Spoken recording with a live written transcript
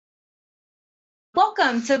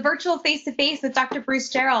Welcome to Virtual Face-to-Face with Dr.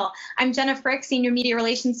 Bruce Jarrell. I'm Jenna Frick, Senior Media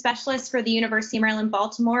Relations Specialist for the University of Maryland,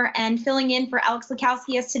 Baltimore, and filling in for Alex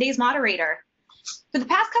Lukowski as today's moderator. For the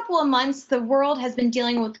past couple of months, the world has been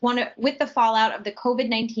dealing with the fallout of the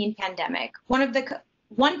COVID-19 pandemic.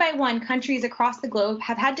 One by one, countries across the globe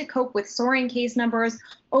have had to cope with soaring case numbers,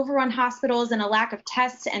 overrun hospitals, and a lack of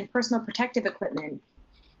tests and personal protective equipment.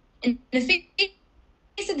 In the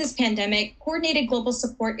face of this pandemic, coordinated global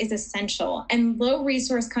support is essential, and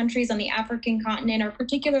low-resource countries on the African continent are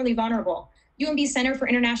particularly vulnerable. UMB's Center for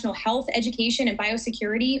International Health, Education, and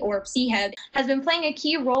Biosecurity, or CIHEB, has been playing a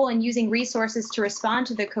key role in using resources to respond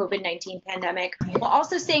to the COVID-19 pandemic, while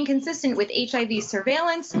also staying consistent with HIV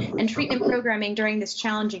surveillance and treatment programming during this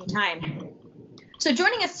challenging time. So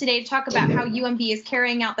joining us today to talk about how UMB is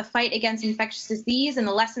carrying out the fight against infectious disease and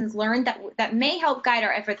the lessons learned that may help guide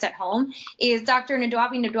our efforts at home is Dr.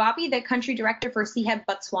 Ndwabi, the country director for CIHEB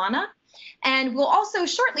Botswana. And we'll also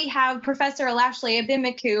shortly have Professor Alashley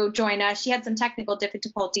Abimaku join us. She had some technical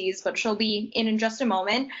difficulties, but she'll be in just a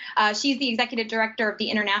moment. She's the executive director of the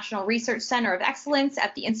International Research Center of Excellence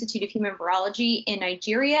at the Institute of Human Virology in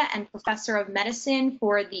Nigeria and professor of medicine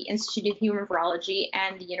for the Institute of Human Virology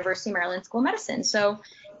and the University of Maryland School of Medicine. So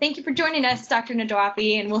thank you for joining us, Dr.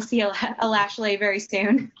 Ndwabi, and we'll see Alashley very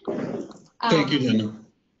soon. Thank you, Jenna.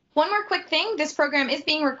 One more quick thing, this program is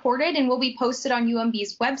being recorded and will be posted on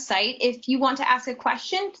UMB's website. If you want to ask a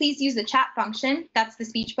question, please use the chat function. That's the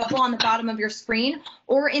speech bubble on the bottom of your screen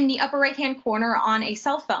or in the upper right-hand corner on a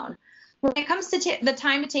cell phone. When it comes to the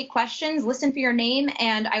time to take questions, listen for your name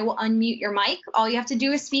and I will unmute your mic. All you have to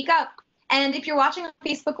do is speak up. And if you're watching on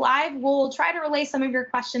Facebook Live, we'll try to relay some of your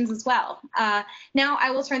questions as well. Now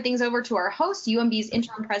I will turn things over to our host, UMB's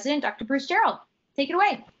interim president, Dr. Bruce Jarrell. Take it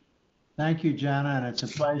away. Thank you, Jenna, and it's a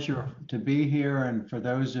pleasure to be here. And for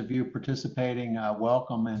those of you participating,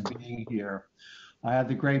 welcome and being here. I had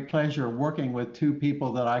the great pleasure of working with two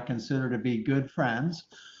people that I consider to be good friends.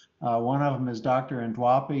 One of them is Dr.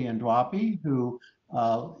 Ndwabi, who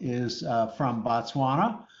is from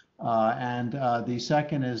Botswana, and the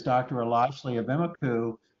second is Dr. Alashley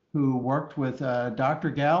Abimaku, who worked with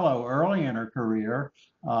Dr. Gallo early in her career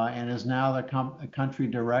and is now the country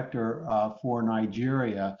director for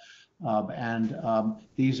Nigeria.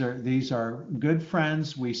 These are good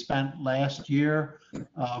friends. We spent last year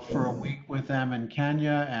for a week with them in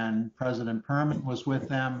Kenya, and President Perman was with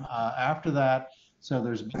them after that. So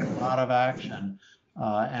there's been a lot of action.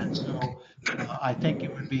 I think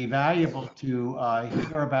it would be valuable to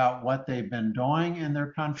hear about what they've been doing in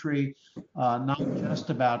their country, not just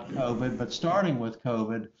about COVID, but starting with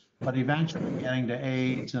COVID, but eventually getting to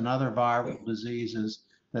AIDS and other viral diseases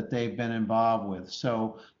that they've been involved with.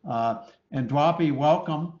 So, Ndwabi,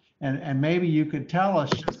 welcome. And maybe you could tell us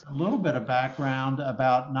just a little bit of background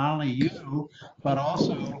about not only you, but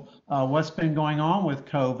also what's been going on with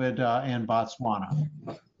COVID in Botswana.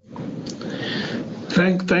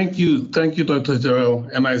 Thank you, Dr. Jarrell.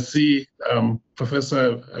 And I see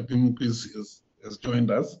Professor Abimaku has joined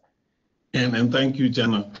us. And thank you,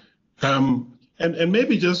 Jenna. And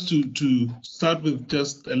maybe just to start with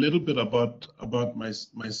just a little bit about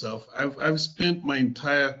myself. I've spent my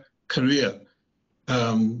entire career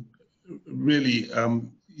really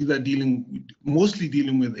mostly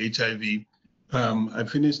dealing with HIV.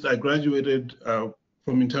 I graduated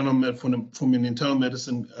from an internal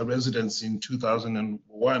medicine residence in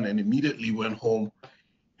 2001 and immediately went home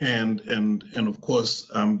and of course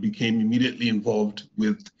became immediately involved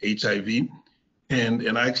with HIV.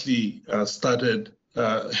 And I actually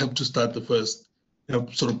helped to start the first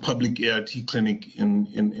sort of public ART clinic in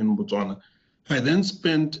Botswana. I then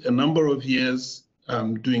spent a number of years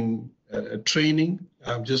doing training,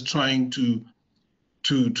 just trying to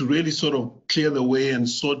really sort of clear the way and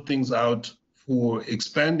sort things out for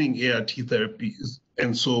expanding ART therapies.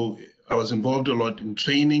 And so I was involved a lot in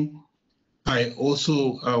training. I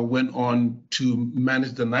also went on to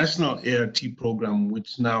manage the national ART program,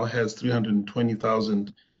 which now has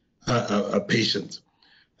 320,000 patients.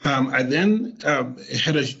 I then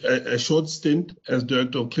had a short stint as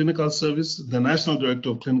Director of Clinical Services, the National Director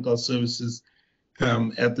of Clinical Services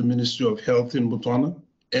at the Ministry of Health in Botswana,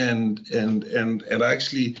 and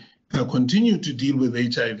actually continued to deal with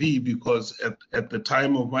HIV because at the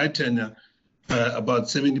time of my tenure, about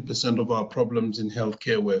 70% of our problems in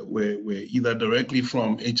healthcare were either directly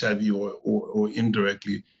from HIV or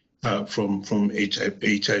indirectly from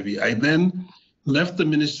HIV. I then left the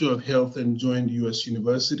Ministry of Health and joined various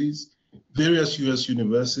US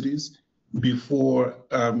universities, before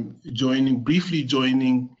briefly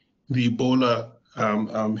joining the Ebola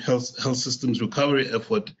health systems recovery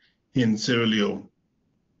effort in Sierra Leone.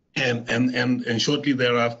 And shortly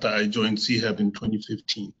thereafter, I joined CIHEB in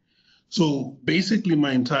 2015. So basically,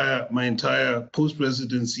 my entire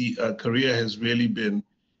post-residency career has really been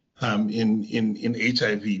in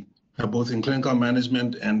HIV, both in clinical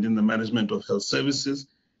management and in the management of health services.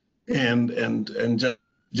 And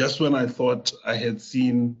just when I thought I had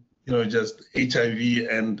seen, just HIV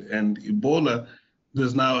and Ebola,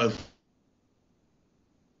 there's now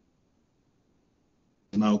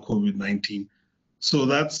COVID-19. So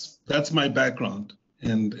that's my background,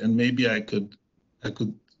 and maybe I could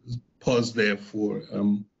pause there for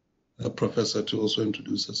a professor to also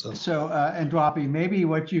introduce herself. So, Ndwapi, maybe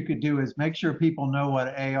what you could do is make sure people know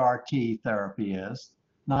what ART therapy is.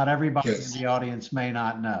 Not everybody Yes. in the audience may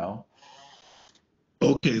not know.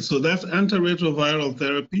 Okay, so that's antiretroviral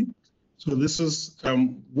therapy. So this is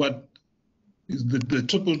what is the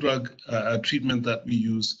triple drug treatment that we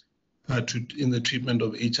use in the treatment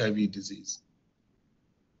of HIV disease.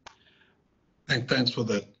 And thanks for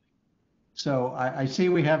that. So I see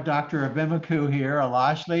we have Dr. Abimaku here,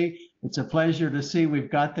 Alashli. It's a pleasure to see we've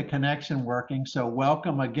got the connection working. So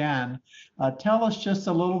welcome again. Tell us just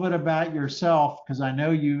a little bit about yourself, because I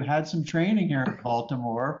know you had some training here in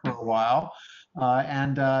Baltimore for a while,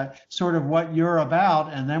 and sort of what you're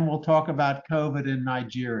about, and then we'll talk about COVID in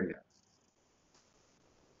Nigeria.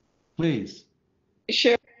 Please.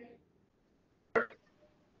 Sure.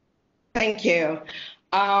 Thank you.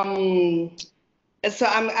 So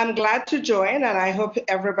I'm glad to join, and I hope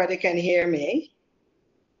everybody can hear me.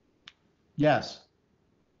 Yes.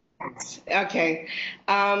 Okay.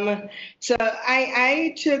 So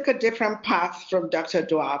I took a different path from Dr.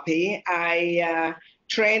 Ndwapi. I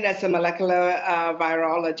trained as a molecular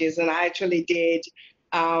virologist, and I actually did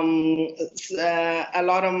a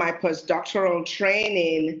lot of my postdoctoral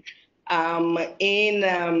training at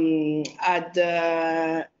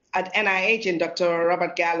NIH in Dr.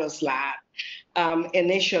 Robert Gallo's lab.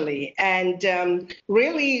 Initially, and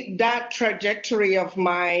really that trajectory of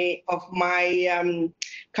my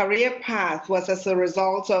career path was as a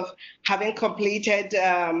result of having completed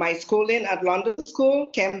my schooling at London School,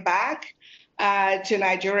 came back to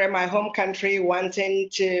Nigeria, my home country, wanting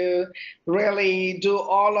to really do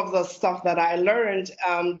all of the stuff that I learned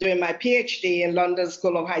doing my PhD in London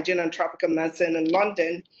School of Hygiene and Tropical Medicine in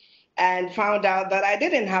London, and found out that I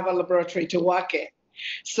didn't have a laboratory to work in.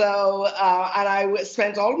 So, and I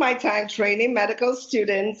spent all my time training medical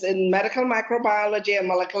students in medical microbiology and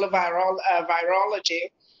molecular virology.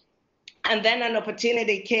 And then an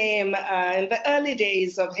opportunity came in the early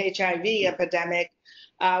days of HIV epidemic,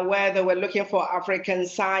 where they were looking for African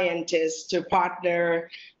scientists to partner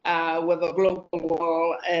with a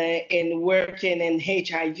global in working in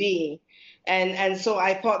HIV. And so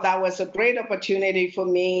I thought that was a great opportunity for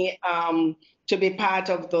me to be part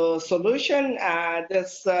of the solution.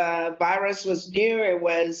 This virus was new, it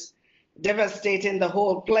was devastating the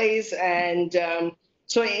whole place. And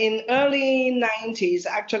so in early 90s,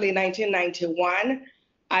 actually 1991,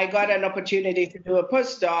 I got an opportunity to do a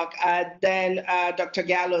postdoc at then Dr.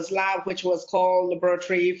 Gallo's lab, which was called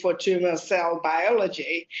Laboratory for Tumor Cell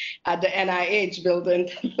Biology at the NIH building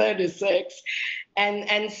 36.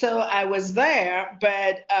 And so I was there,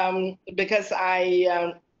 but because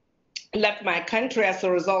I left my country as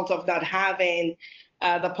a result of not having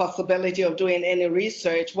the possibility of doing any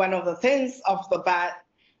research, one of the things off the bat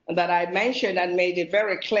that I mentioned and made it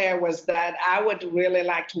very clear was that I would really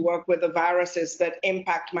like to work with the viruses that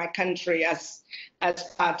impact my country as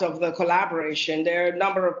part of the collaboration. There are a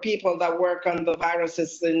number of people that work on the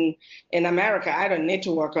viruses in America. I don't need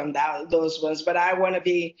to work on those ones, but I want to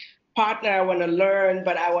be partner, I want to learn,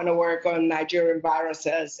 but I want to work on Nigerian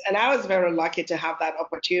viruses. And I was very lucky to have that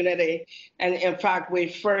opportunity. And in fact, we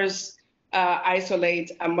first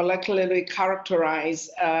isolate and molecularly characterize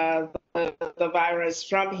the virus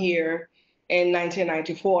from here in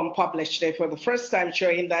 1994 and published it for the first time,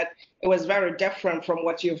 showing that it was very different from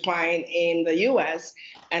what you find in the US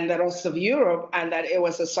and the rest of Europe, and that it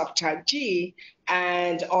was a subtype G,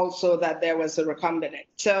 and also that there was a recombinant.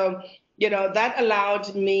 So, you know, that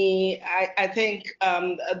allowed me, I think,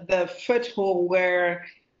 the foothold where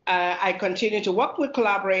I continue to work with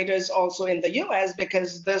collaborators also in the US,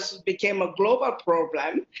 because this became a global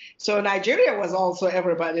problem. So Nigeria was also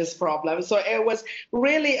everybody's problem. So it was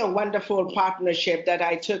really a wonderful partnership that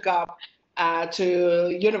I took up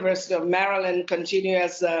to University of Maryland, continue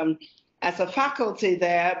as a faculty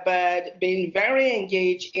there, but being very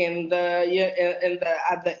engaged in the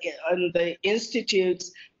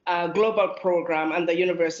Institute's global program and the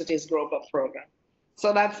university's global program.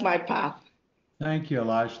 So that's my path. Thank you,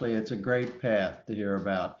 Alashli. It's a great path to hear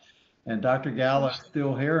about. And Dr. Gallo is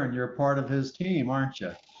still here, and you're part of his team, aren't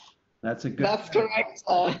you? That's a good. That's correct.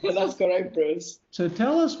 That's correct, Bruce. So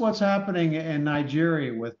tell us what's happening in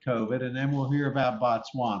Nigeria with COVID, and then we'll hear about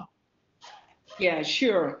Botswana. Yeah,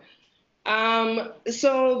 sure.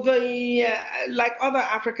 So like other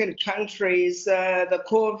African countries, the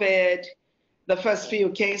COVID, the first few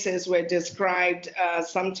cases were described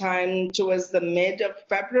sometime towards the mid of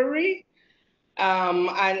February.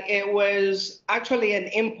 And it was actually an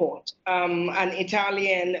import. An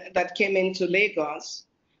Italian that came into Lagos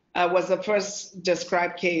was the first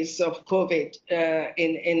described case of COVID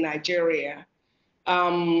in Nigeria.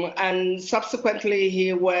 And subsequently,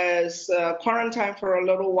 he was quarantined for a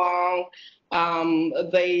little while.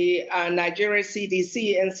 The Nigeria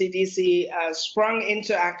CDC and CDC sprung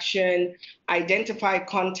into action, identified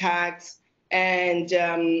contacts, and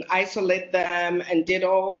isolate them, and did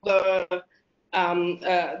all the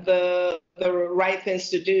right things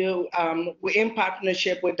to do in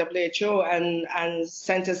partnership with WHO and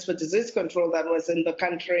Centers for Disease Control that was in the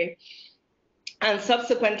country. And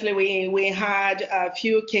subsequently, we had a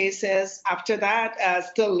few cases after that,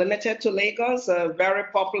 still limited to Lagos, a very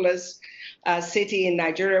populous city in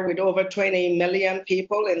Nigeria with over 20 million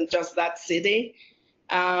people in just that city.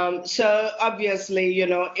 So obviously, you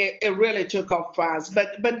know, it really took off fast.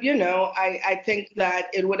 But you know, I think that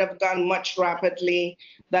it would have gone much rapidly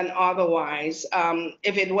than otherwise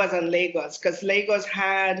if it wasn't Lagos, because Lagos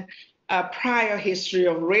had a prior history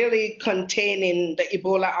of really containing the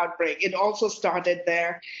Ebola outbreak. It also started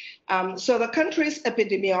there. So the country's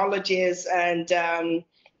epidemiologists and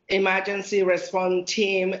emergency response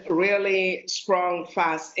team really sprung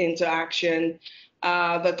fast into action.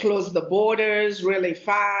 They closed the borders really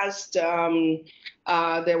fast. There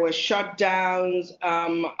were shutdowns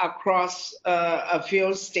across a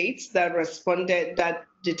few states that responded, that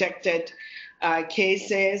detected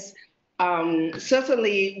cases.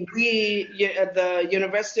 Certainly, the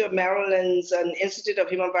University of Maryland's and Institute of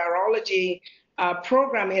Human Virology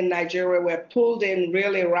program in Nigeria were pulled in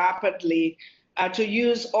really rapidly to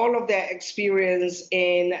use all of their experience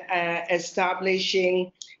in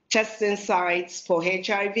establishing testing sites for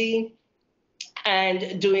HIV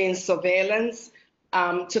and doing surveillance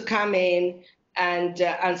to come in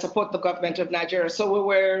and support the government of Nigeria. So we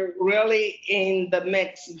were really in the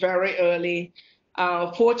mix very early.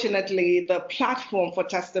 Fortunately, the platform for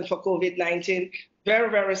testing for COVID-19, very,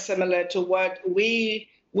 very similar to what we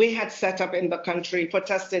had set up in the country for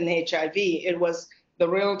testing HIV. It was the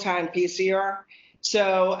real-time PCR.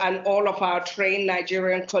 So, and all of our trained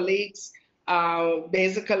Nigerian colleagues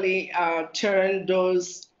basically turned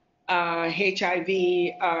those HIV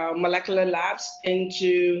molecular labs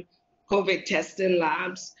into COVID testing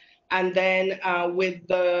labs. And then with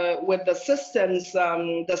the systems,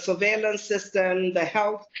 the surveillance system, the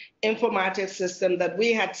health informatics system that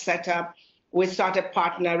we had set up, we started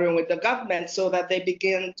partnering with the government so that they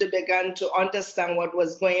began to understand what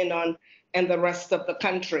was going on in the rest of the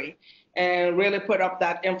country, and really put up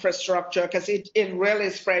that infrastructure, because it really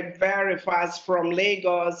spread very fast from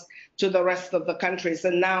Lagos to the rest of the country. So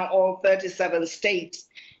now all 37 states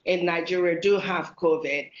in Nigeria do have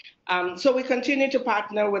COVID. So we continue to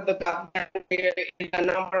partner with the government in a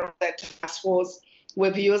number of the task force.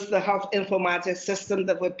 We've used the health informatics system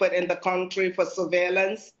that we put in the country for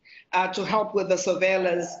surveillance to help with the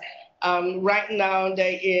surveillance. Right now,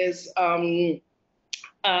 there is a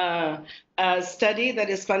study that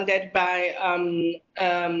is funded by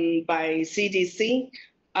CDC,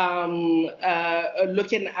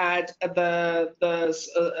 looking at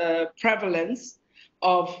the prevalence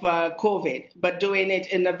of COVID, but doing it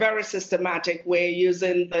in a very systematic way,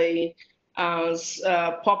 using the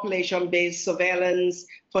population-based surveillance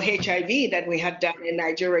for HIV that we had done in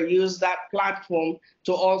Nigeria, use that platform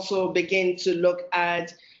to also begin to look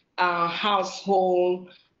at household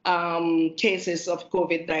cases of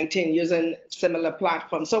COVID-19 using similar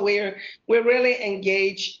platforms. So we're really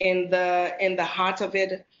engaged in the heart of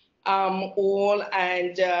it all,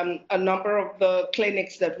 and a number of the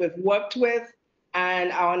clinics that we've worked with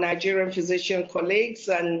and our Nigerian physician colleagues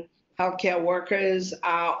and healthcare workers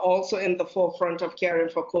are also in the forefront of caring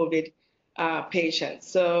for COVID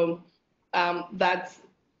patients. So that's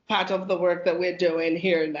part of the work that we're doing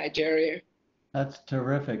here in Nigeria. That's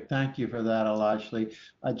terrific. Thank you for that, Alashli.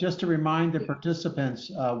 Just to remind the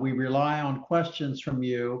participants, we rely on questions from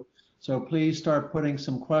you. So please start putting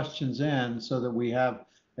some questions in so that we have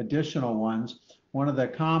additional ones. One of the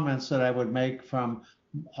comments that I would make from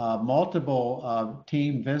multiple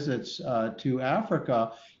team visits to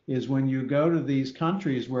Africa is when you go to these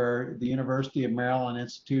countries where the University of Maryland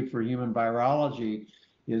Institute for Human Virology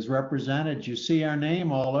is represented. You see our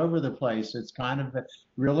name all over the place. It's kind of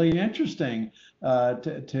really interesting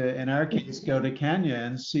to, in our case, go to Kenya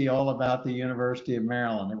and see all about the University of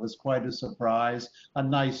Maryland. It was quite a surprise, a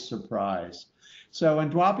nice surprise. So,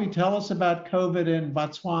 Ndwapi, tell us about COVID in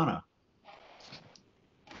Botswana.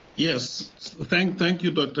 Yes, thank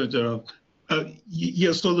you, Dr. Jarrell.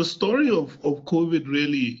 Yes, so the story of COVID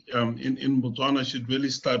really in Botswana should really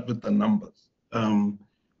start with the numbers.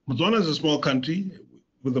 Botswana is a small country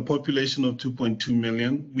with a population of 2.2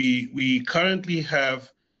 million. We currently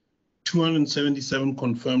have 277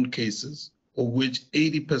 confirmed cases, of which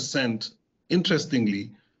 80%,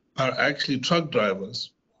 interestingly, are actually truck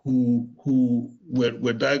drivers who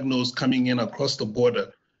were diagnosed coming in across the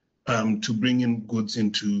border to bring in goods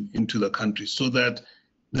into the country, so that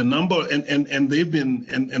the number and they've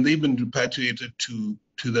been repatriated to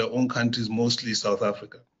their own countries, mostly South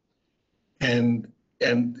Africa, and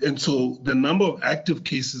so the number of active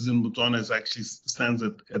cases in Botswana is actually stands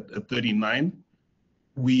at 39.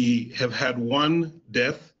 We have had one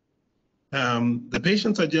death. The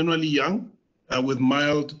patients are generally young with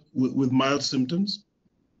mild symptoms,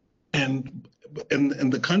 and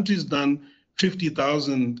the country's done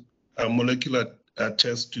 50,000 molecular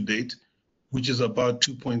tests to date, which is about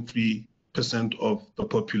 2.3% of the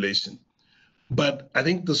population. But I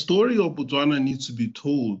think the story of Botswana needs to be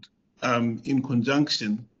told in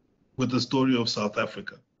conjunction with the story of South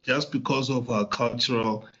Africa, just because of our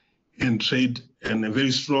cultural and trade and a very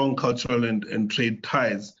strong cultural and trade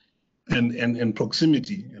ties and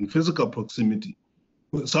proximity and physical proximity.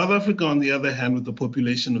 South Africa, on the other hand, with a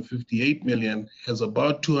population of 58 million, has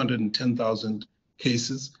about 210,000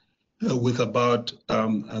 cases, with about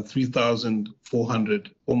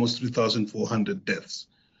 3,400, almost 3,400 deaths.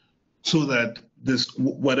 So that this,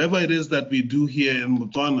 whatever it is that we do here in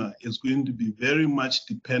Botswana is going to be very much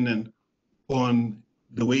dependent on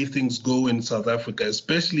the way things go in South Africa,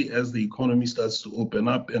 especially as the economy starts to open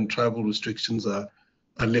up and travel restrictions are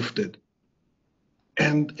lifted.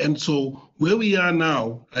 And so where we are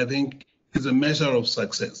now, I think, is a measure of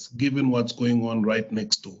success, given what's going on right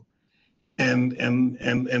next door. And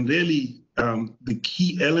really, the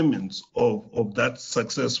key elements of that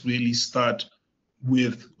success really start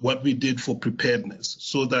with what we did for preparedness,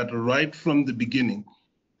 so that right from the beginning,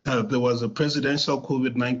 there was a presidential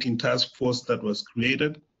COVID-19 task force that was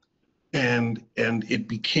created, and it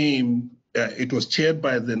became, it was chaired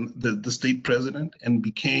by the state president and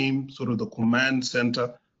became sort of the command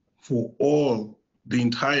center for the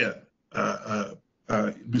entire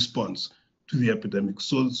response to the epidemic,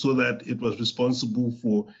 so that it was responsible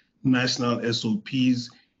for national SOPs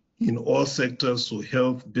in all sectors, so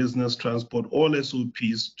health, business, transport, all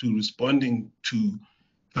SOPs to responding to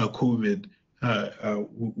COVID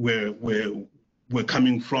were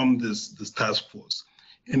coming from this task force.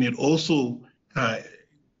 And it also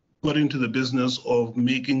got into the business of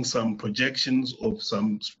making some projections of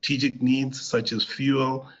some strategic needs, such as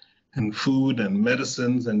fuel and food and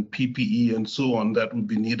medicines and PPE and so on, that would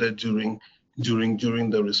be needed during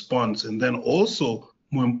the response. And then also,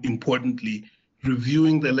 more importantly,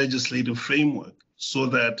 reviewing the legislative framework, so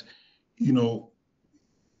that, you know,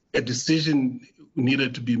 a decision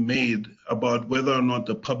needed to be made about whether or not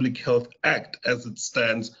the Public Health Act, as it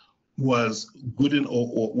stands, was good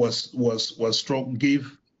or was strong,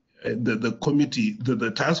 gave the committee, the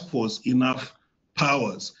task force, enough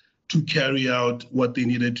powers to carry out what they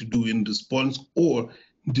needed to do in response, or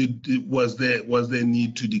was there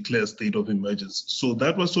need to declare state of emergency. So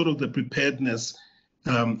that was sort of the preparedness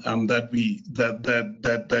that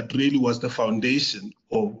really was the foundation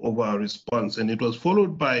of our response. And it was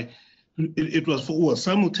followed by,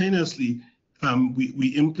 simultaneously, we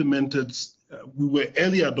implemented, we were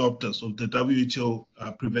early adopters of the WHO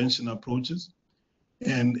prevention approaches,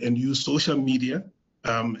 and used social media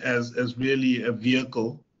as really a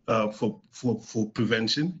vehicle for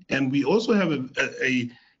prevention. And we also have a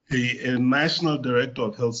national director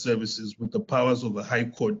of health services with the powers of a high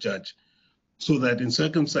court judge, so that in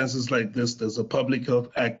circumstances like this, there's a Public Health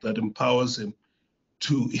Act that empowers him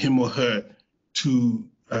or her to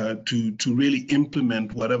really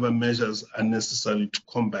implement whatever measures are necessary to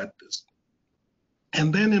combat this.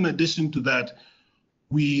 And then, in addition to that,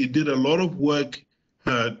 we did a lot of work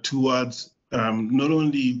towards not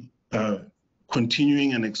only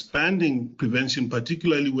continuing and expanding prevention,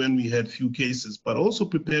 particularly when we had few cases, but also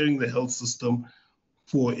preparing the health system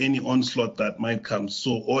for any onslaught that might come.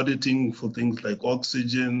 So auditing for things like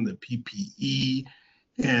oxygen, the PPE,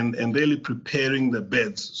 and really preparing the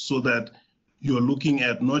beds, so that you're looking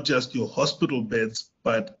at not just your hospital beds,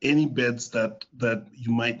 but any beds that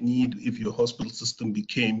you might need if your hospital system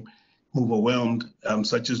became overwhelmed,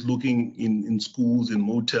 such as looking in schools, in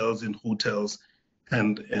motels, in hotels,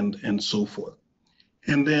 and so forth.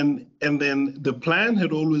 And then the plan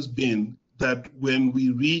had always been that when we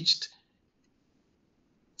reached,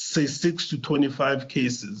 say, 6 to 25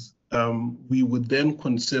 cases, we would then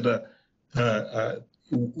consider the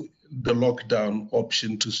lockdown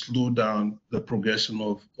option to slow down the progression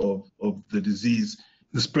of the disease,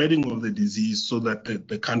 the spreading of the disease, so that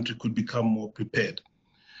the country could become more prepared.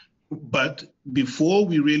 But before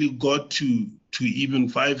we really got to even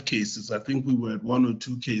 5 cases, I think we were at 1 or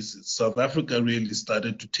 2 cases, South Africa really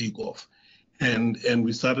started to take off. And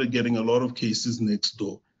we started getting a lot of cases next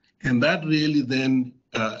door. And that really then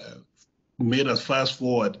made us fast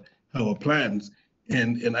forward our plans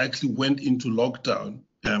and actually went into lockdown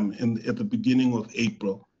at the beginning of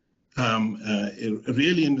April,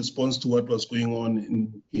 really in response to what was going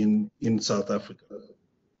on in South Africa.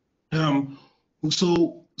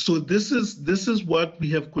 So this is what we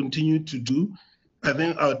have continued to do. I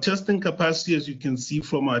think our testing capacity, as you can see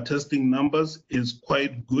from our testing numbers, is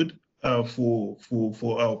quite good for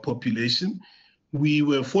our population. We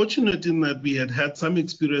were fortunate in that we had some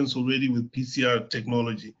experience already with PCR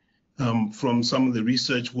technology from some of the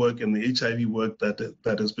research work and the HIV work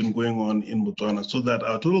that has been going on in Botswana, so that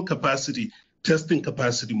our total capacity, testing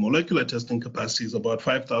capacity, molecular testing capacity, is about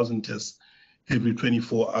 5,000 tests every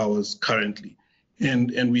 24 hours currently.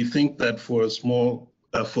 And we think that for a small,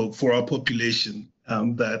 for our population,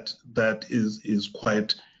 that is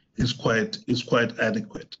quite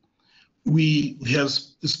adequate. We have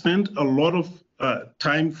spent a lot of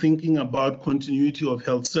time thinking about continuity of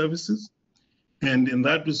health services, and in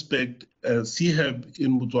that respect, CIHEB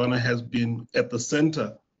in Botswana has been at the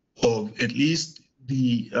center of at least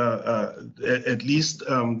the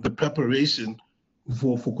preparation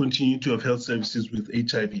for continuity of health services with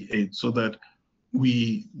HIV/AIDS, so that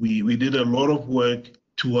we did a lot of work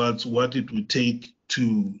towards what it would take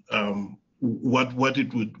to what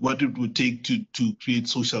it would take to create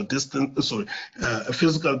social distance,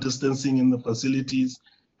 physical distancing in the facilities,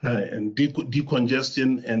 and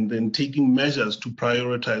decongestion, and then taking measures to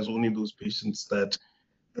prioritize only those patients that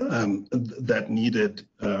needed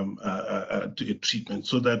treatment,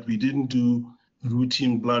 so that we didn't do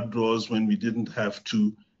routine blood draws when we didn't have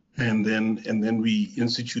to. And then we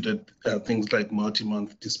instituted things like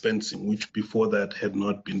multi-month dispensing, which before that had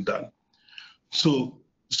not been done. So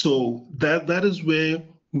that is where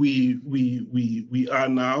we are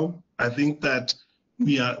now. I think that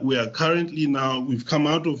we are currently now, we've come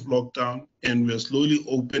out of lockdown and we're slowly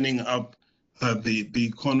opening up the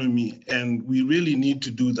economy, and we really need to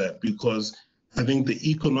do that because I think the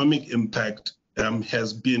economic impact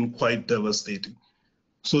has been quite devastating.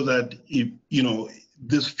 So that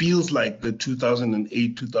this feels like the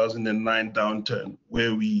 2008-2009 downturn,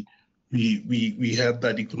 where we had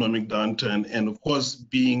that economic downturn, and of course,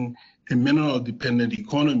 being a mineral-dependent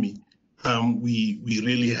economy, we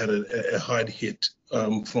really had a hard hit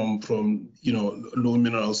from low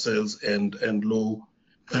mineral sales and low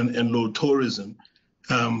tourism.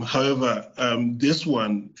 However, this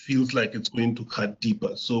one feels like it's going to cut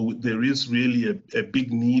deeper. So there is really a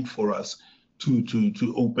big need for us to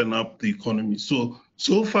open up the economy. So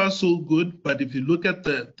far, so good. But if you look at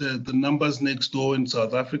the numbers next door in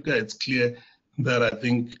South Africa, it's clear that I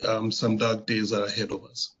think some dark days are ahead of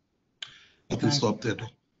us. I can stop there.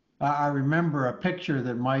 I remember a picture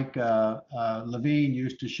that Mike Levine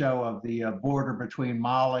used to show of the border between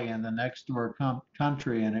Mali and the next door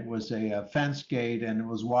country, and it was a fence gate, and it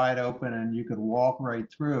was wide open, and you could walk right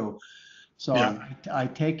through. So yeah. I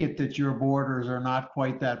take it that your borders are not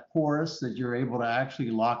quite that porous, that you're able to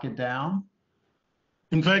actually lock it down?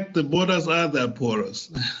 In fact, the borders are that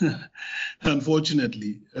porous,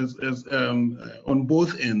 unfortunately, as on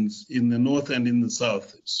both ends, in the north and in the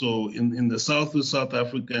south. So in the south with South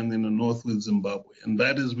Africa and in the north with Zimbabwe. And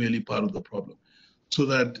that is really part of the problem. So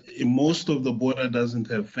that most of the border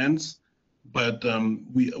doesn't have fence, but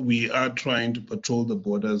we are trying to patrol the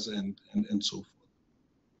borders and so forth.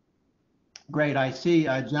 Great. I see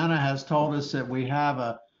Jana has told us that we have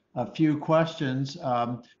a few questions.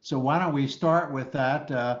 So why don't we start with that?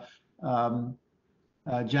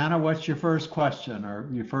 Jana, what's your first question or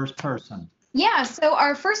your first person? Yeah, so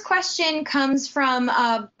our first question comes from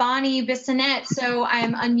Bonnie Bissonette. So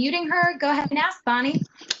I'm unmuting her. Go ahead and ask, Bonnie.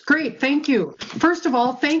 Great, thank you. First of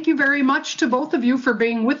all, thank you very much to both of you for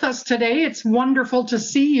being with us today. It's wonderful to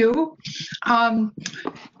see you.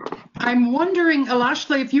 I'm wondering,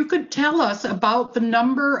 Alashle, if you could tell us about the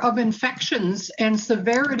number of infections and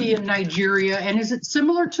severity in Nigeria, and is it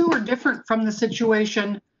similar to or different from the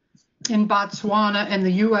situation in Botswana and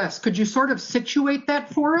the US? Could you sort of situate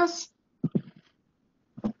that for us?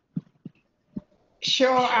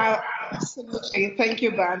 Sure, absolutely. Thank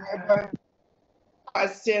you, Ban.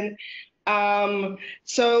 Question.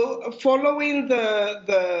 So following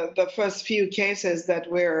the first few cases that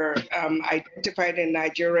were identified in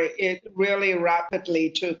Nigeria, it really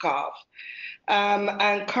rapidly took off.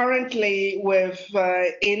 And currently,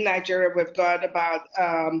 in Nigeria, we've got about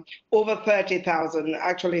over 30,000,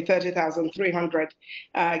 actually 30,300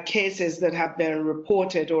 cases that have been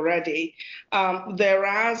reported already. There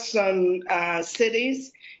are some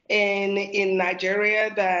cities in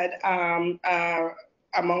Nigeria that are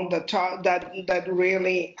among the top that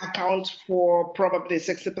really account for probably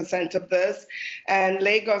 60% of this, and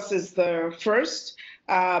Lagos is the first.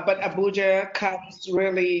 But Abuja comes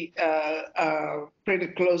really pretty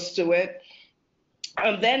close to it.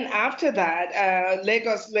 And then after that,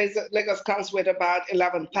 Lagos comes with about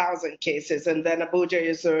 11,000 cases, and then Abuja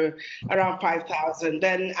is around 5,000.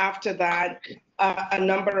 Then after that, a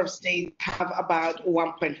number of states have about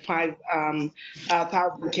 1.5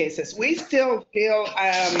 thousand cases. We still feel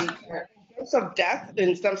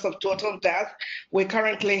in terms of total death, we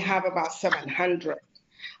currently have about 700.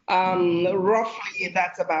 Roughly,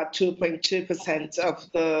 that's about 2.2%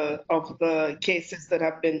 of the cases that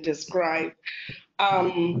have been described.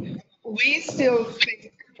 We still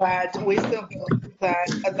think that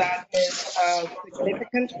that is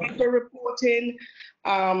significant underreporting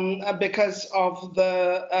because of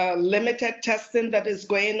the limited testing that is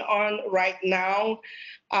going on right now.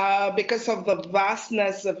 Because of the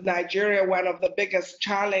vastness of Nigeria, one of the biggest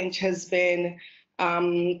challenge has been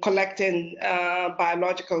collecting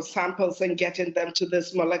biological samples and getting them to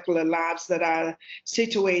these molecular labs that are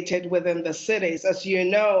situated within the cities. As you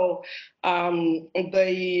know,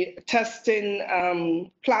 the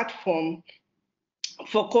testing platform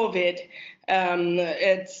for COVID,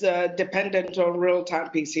 it's dependent on real-time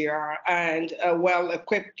PCR and a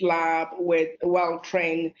well-equipped lab with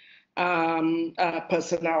well-trained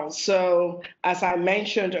personnel. So as I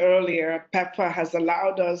mentioned earlier, PEPFAR has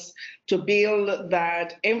allowed us to build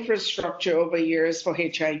that infrastructure over years for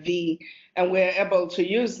HIV, and we're able to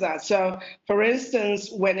use that. So for instance,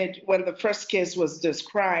 when the first case was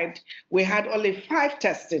described, we had only 5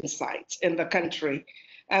 testing sites in the country,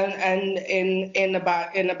 and in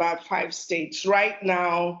about 5 states. Right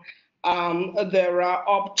now, there are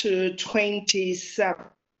up to 27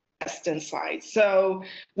 testing sites. So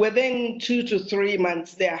within 2 to 3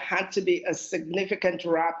 months, there had to be a significant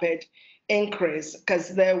rapid increase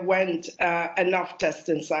because there weren't enough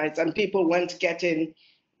testing sites and people weren't getting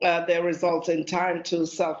their results in time to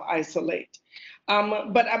self-isolate.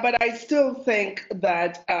 But I still think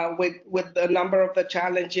that with the number of the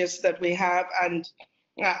challenges that we have, and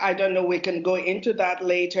I don't know, we can go into that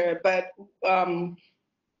later, but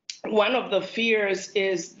one of the fears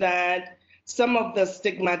is that some of the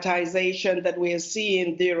stigmatization that we are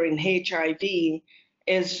seeing during HIV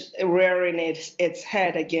is rearing its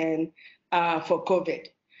head again for COVID.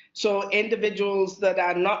 So individuals that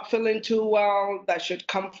are not feeling too well, that should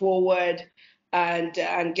come forward and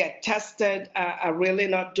get tested are really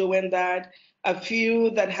not doing that. A few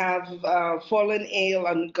that have fallen ill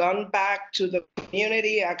and gone back to the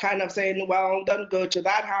community are kind of saying, well, don't go to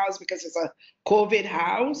that house because it's a COVID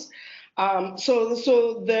house.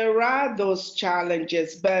 So there are those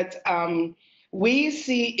challenges, but we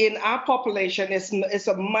see in our population, it's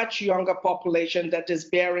a much younger population that is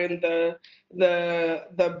bearing the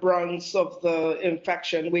brunt of the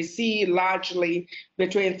infection. We see largely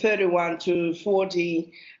between 31 to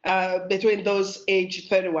 40, between those age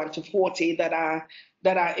 31 to 40 that are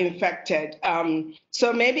infected.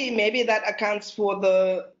 So maybe that accounts for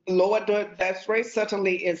the lower death rate.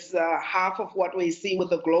 Certainly is half of what we see with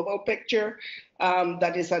the global picture.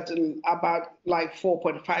 That is at about like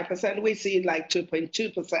 4.5%. We see like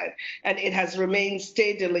 2.2%, and it has remained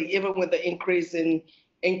steadily even with the increase in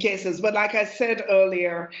cases. But like I said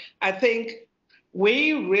earlier, I think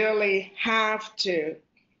we really have to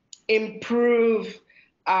improve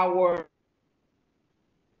our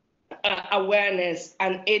awareness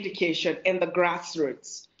and education in the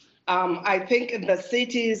grassroots. I think in the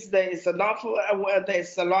cities there's a lot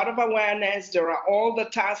of awareness. There are all the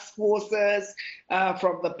task forces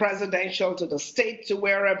from the presidential to the state to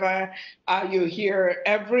wherever. You hear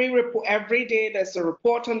every day there's a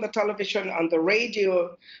report on the television, on the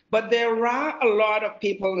radio, but there are a lot of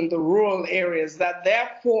people in the rural areas that their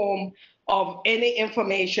form of any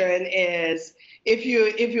information is, if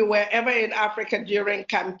you were ever in Africa during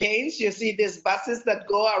campaigns, you see these buses that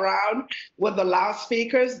go around with the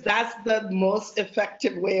loudspeakers. That's the most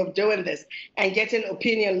effective way of doing this and getting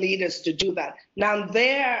opinion leaders to do that. Now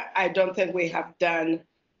there, I don't think we have done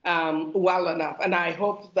well enough. And I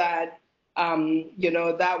hope that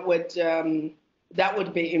that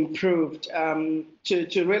would be improved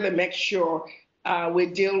to really make sure we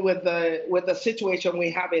deal with the situation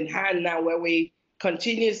we have in hand now, where we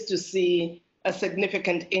continue to see a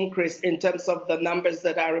significant increase in terms of the numbers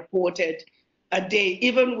that are reported a day,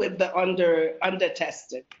 even with the under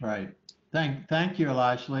tested. Right. Thank you,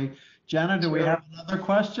 Lashley. Jenna, do we have another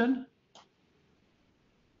question?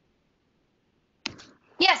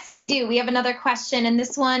 Yes, we do. We have another question, and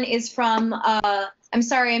this one is from, I'm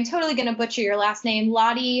sorry, I'm totally going to butcher your last name,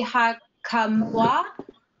 Lottie Hakamwa.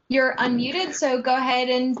 You're unmuted, so go ahead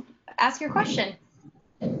and ask your question.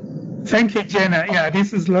 Thank you, Jenna. Yeah,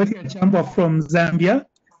 this is Lottie Hakamwa from Zambia.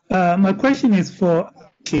 My question is for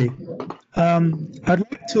Ashley. I'd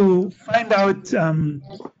like to find out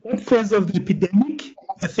what phase of the epidemic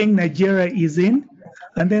you think Nigeria is in,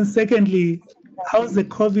 and then secondly, how's the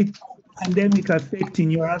COVID pandemic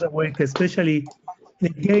affecting your other work, especially the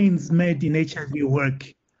gains made in HIV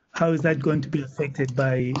work? How is that going to be affected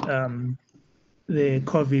by the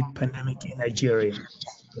COVID pandemic in Nigeria?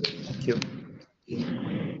 Thank you.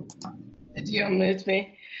 Did you unmute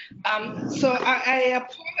me? So I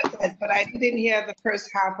apologize, but I didn't hear the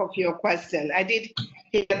first half of your question. I did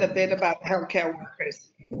hear the bit about healthcare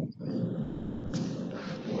workers.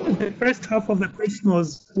 The first half of the question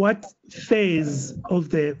was, what phase of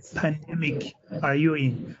the pandemic are you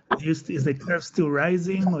in? Is the curve still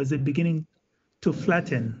rising, or is it beginning to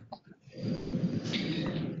flatten?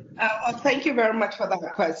 Thank you very much for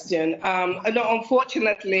that question. No,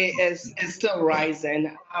 unfortunately, it's still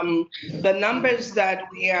rising. The numbers that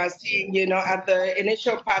we are seeing, at the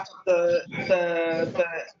initial part of the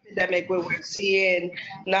epidemic, we were seeing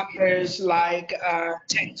numbers like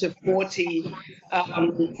 10 to 40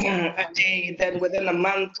 a day. Then within a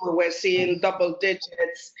month, we were seeing double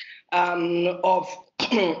digits of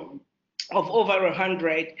over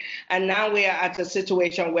 100, and now we are at a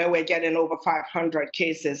situation where we're getting over 500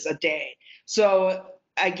 cases a day. So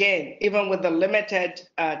again, even with the limited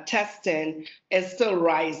testing, it's still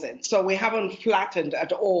rising. So we haven't flattened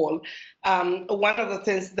at all. One of the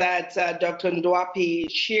things that Dr. Ndwapi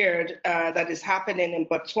shared that is happening in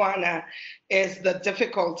Botswana is the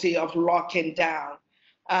difficulty of locking down.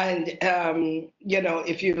 And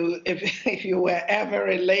if you were ever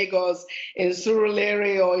in Lagos, in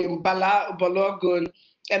Surulere, or in Balogun,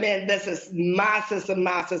 I mean, this is masses and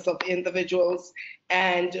masses of individuals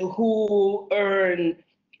and who earn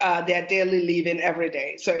their daily living every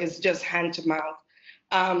day. So it's just hand to mouth.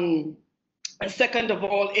 Second of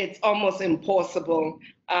all, it's almost impossible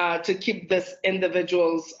to keep these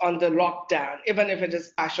individuals under lockdown, even if it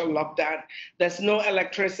is partial lockdown. There's no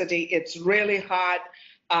electricity. It's really hard.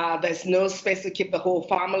 There's no space to keep the whole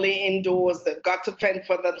family indoors. They've got to fend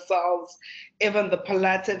for themselves. Even the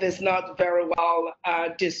palliative is not very well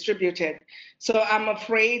distributed. So I'm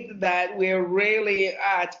afraid that we're really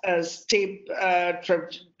at a steep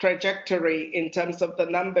trajectory in terms of the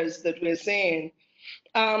numbers that we're seeing.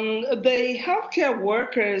 The healthcare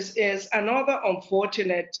workers is another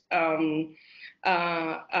unfortunate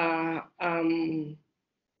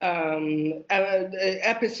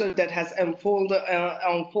episode that has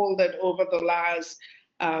unfolded over the last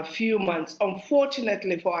few months.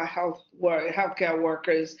 Unfortunately for our healthcare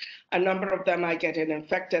workers, a number of them are getting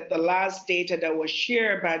infected. The last data that was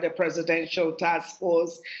shared by the Presidential Task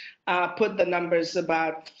Force put the numbers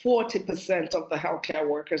about 40% of the healthcare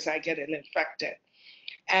workers are getting infected.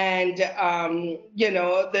 And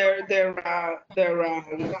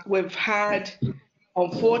we've had,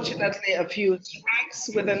 unfortunately, a few strikes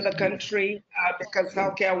within the country because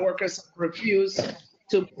healthcare workers refuse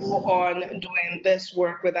to go on doing this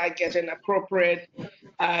work without getting appropriate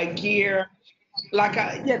gear.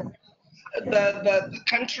 The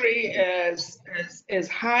country is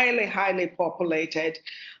highly populated.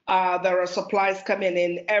 There are supplies coming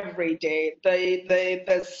in every day.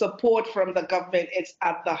 The support from the government is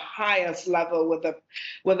at the highest level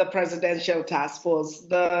with the Presidential Task Force.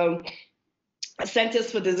 The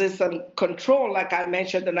Centers for Disease Control, like I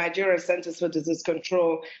mentioned, the Nigeria Centers for Disease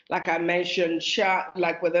Control, like I mentioned,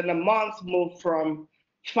 within a month moved from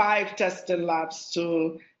 5 testing labs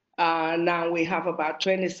to now we have about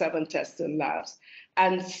 27 testing labs.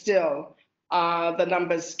 And still, the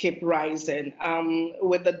numbers keep rising.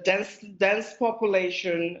 With the dense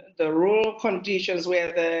population, the rural conditions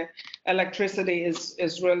where the electricity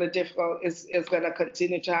is really difficult is going to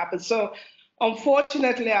continue to happen. So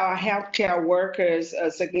unfortunately, our healthcare workers,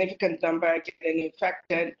 a significant number, are getting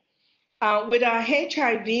infected. With our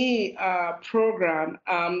HIV program,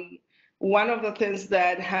 one of the things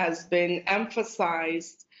that has been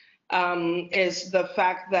emphasized is the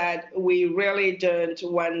fact that we really don't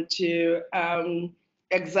want to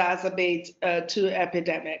exacerbate two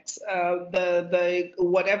epidemics.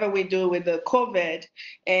 Whatever we do with the COVID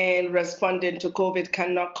and responding to COVID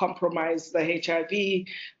cannot compromise the HIV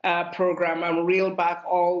program and reel back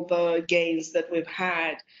all the gains that we've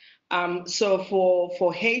had. So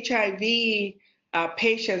for HIV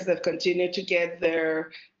patients that continue to get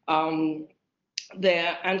their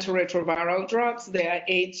antiretroviral drugs, their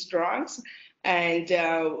AIDS drugs, and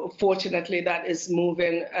fortunately that is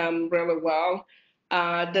moving really well.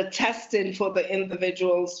 The testing for the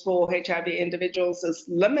individuals, for HIV individuals, is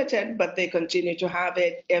limited, but they continue to have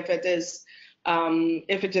it if it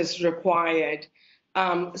is required.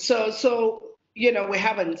 So you know, we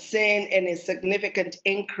haven't seen any significant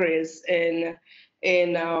increase in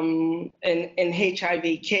HIV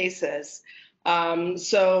cases.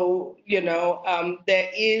 So you know, there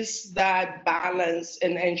is that balance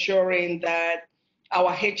in ensuring that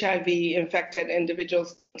our HIV infected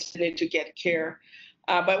individuals continue to get care.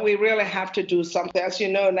 But we really have to do something. As you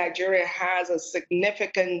know, Nigeria has a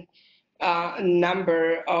significant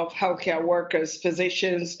number of healthcare workers,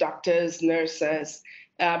 physicians, doctors, nurses,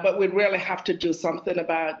 but we really have to do something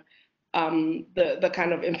about the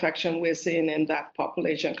kind of infection we're seeing in that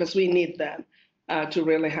population, because we need them to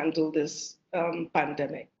really handle this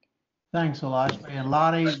pandemic. Thanks, Olashmi. And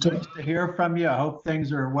Lottie, nice to hear from you. I hope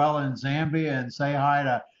things are well in Zambia, and say hi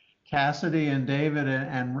to Cassidy and David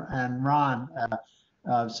and Ron.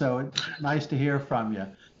 So it's nice to hear from you.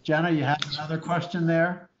 Jenna, you have another question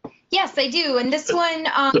there? Yes, I do. And this one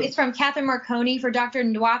is from Catherine Marconi for Dr.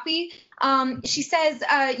 Ndwapi. She says,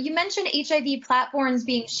 you mentioned HIV platforms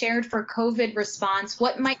being shared for COVID response.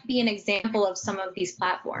 What might be an example of some of these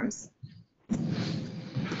platforms?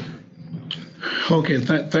 Okay,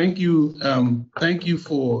 thank you. Thank you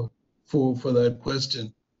for that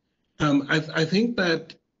question. I think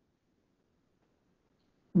that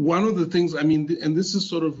one of the things, I mean, and this is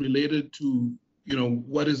sort of related to, you know,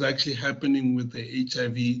 what is actually happening with the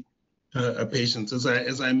HIV patients.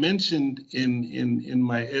 As I mentioned in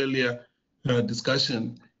my earlier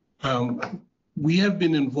discussion, we have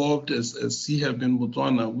been involved as CIHEB in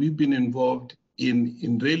Botswana. We've been involved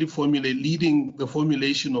in really leading the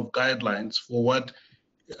formulation of guidelines for what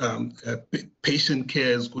patient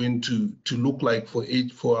care is going to look like for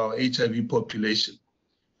our HIV population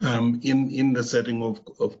in the setting of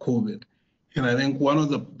COVID. And I think one of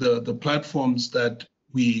the platforms that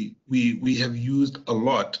we have used a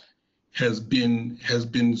lot has been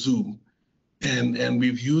Zoom, and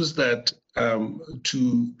we've used that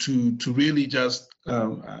to really just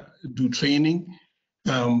do training.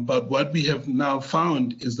 But what we have now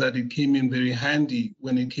found is that it came in very handy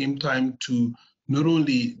when it came time to not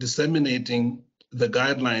only disseminating the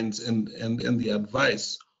guidelines and the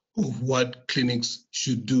advice of what clinics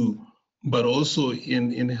should do, but also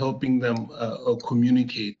in helping them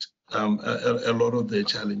communicate a lot of their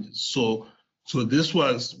challenges. So this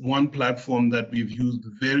was one platform that we've used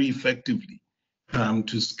very effectively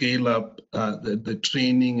to scale up the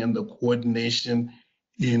training and the coordination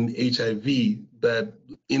in HIV, that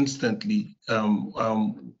instantly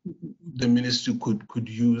the ministry could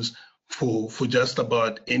use for just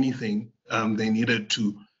about anything they needed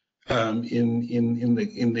to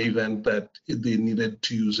in the event that they needed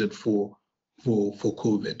to use it for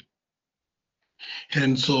COVID.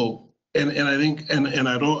 And so and I think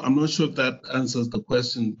I'm not sure if that answers the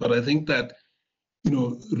question, but I think that, you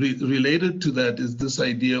know, related to that is this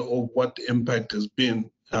idea of what the impact has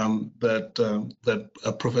been that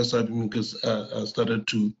Professor Abimikas started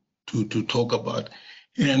to talk about.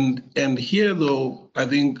 And here, though, I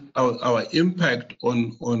think our impact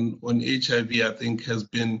on HIV, I think, has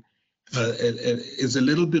been is a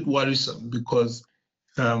little bit worrisome, because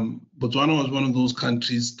Botswana was one of those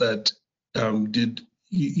countries that did,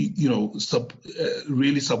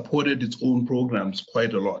 really supported its own programs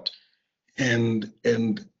quite a lot. And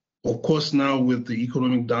of course, now with the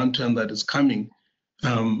economic downturn that is coming,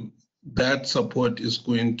 that support is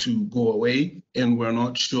going to go away, and we're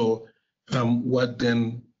not sure what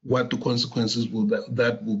the consequences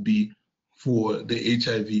that will be for the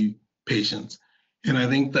HIV patients. And I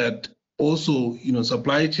think that also,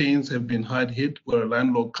 supply chains have been hard hit. We're a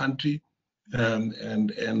landlocked country,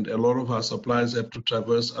 and a lot of our suppliers have to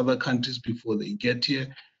traverse other countries before they get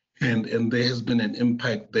here, and there has been an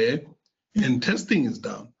impact there. And testing is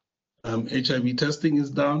down. HIV testing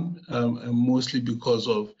is down, mostly because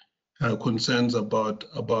of concerns about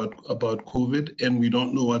COVID, and we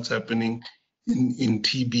don't know what's happening in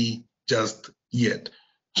TB just yet.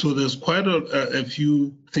 So there's quite a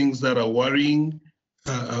few things that are worrying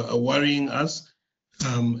us.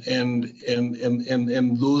 and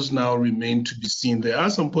those now remain to be seen. There are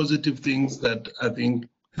some positive things that I think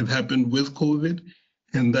have happened with COVID,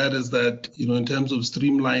 and that is that, in terms of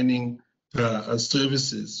streamlining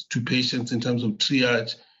services to patients, in terms of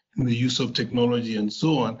triage and the use of technology and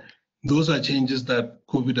so on, those are changes that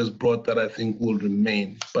COVID has brought that I think will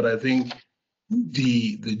remain. But I think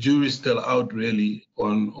the jury is still out really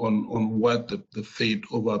on what the fate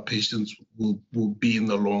of our patients will be in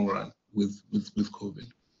the long run with COVID.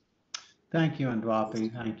 Thank you,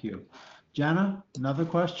 Ndwapi. Thank you. Jenna, another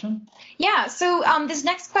question? Yeah, so this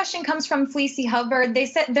next question comes from Fleecy Hubbard. They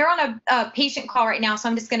said they're on a patient call right now, so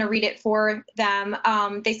I'm just going to read it for them.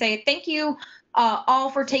 They say, thank you all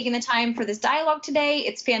for taking the time for this dialogue today.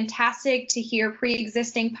 It's fantastic to hear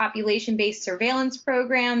pre-existing population-based surveillance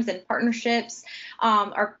programs and partnerships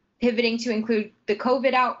are pivoting to include the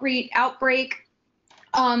COVID outbreak.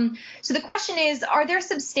 So the question is, are there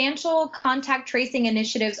substantial contact tracing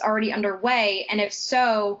initiatives already underway? And if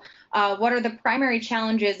so, what are the primary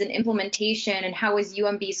challenges in implementation, and how is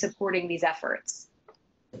UMB supporting these efforts?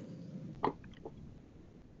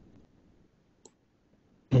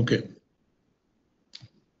 Okay.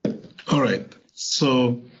 All right.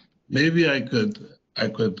 So maybe I could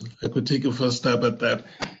take a first stab at that.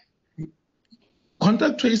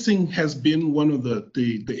 Contact tracing has been one of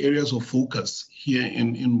the areas of focus here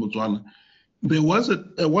in Botswana. There was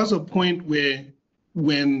a point where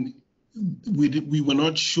when we were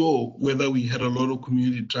not sure whether we had a lot of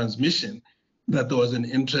community transmission, that there was an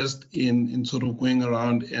interest in sort of going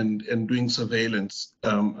around and doing surveillance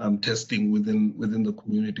testing within the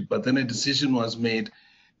community. But then a decision was made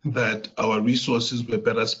that our resources were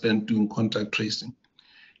better spent doing contact tracing.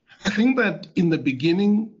 I think that in the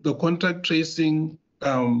beginning, the contact tracing,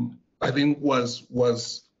 I think was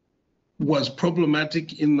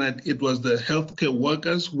problematic in that it was the healthcare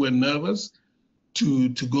workers who were nervous to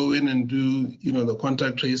go in and do, the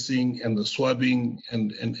contact tracing and the swabbing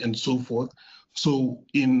and so forth. So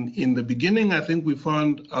in the beginning, I think we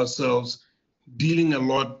found ourselves dealing a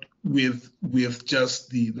lot with just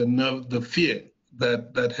the fear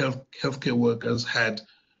that healthcare workers had,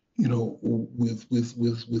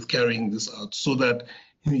 with carrying this out, so that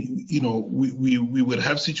we would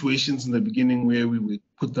have situations in the beginning where we would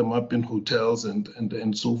put them up in hotels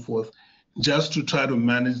and so forth, just to try to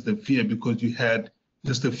manage the fear, because you had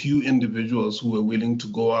just a few individuals who were willing to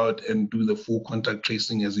go out and do the full contact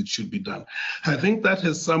tracing as it should be done. I think that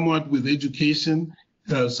has somewhat, with education,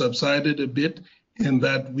 subsided a bit, and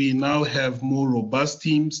that we now have more robust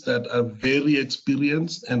teams that are very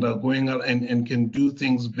experienced and are going out and can do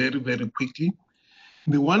things very, very quickly.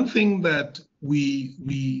 The one thing that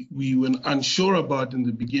we were unsure about in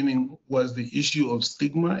the beginning was the issue of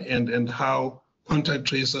stigma and how contact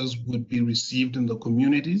tracers would be received in the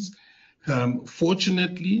communities.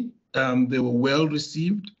 Fortunately, they were well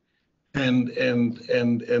received and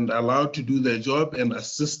allowed to do their job and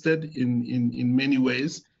assisted in many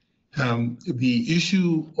ways. The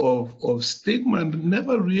issue of stigma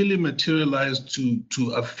never really materialized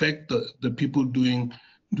to affect the people doing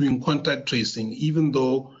contact tracing, even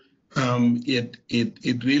though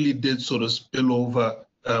it really did sort of spill over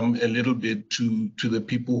a little bit to the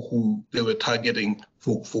people who they were targeting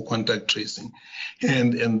for contact tracing.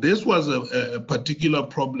 And this was a particular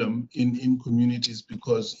problem in communities,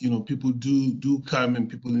 because people do come, and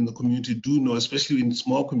people in the community do know, especially in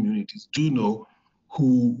small communities, do know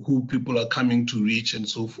who people are coming to reach and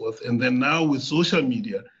so forth. And then now with social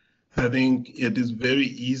media, I think it is very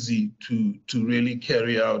easy to really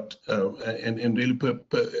carry out and really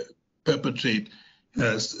perpetrate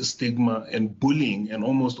stigma and bullying, and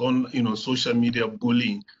almost on social media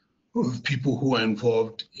bullying of people who are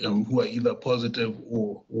involved, who are either positive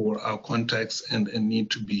or are contacts and need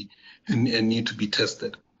to be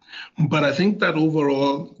tested. But I think that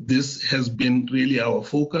overall this has been really our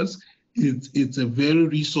focus. It's a very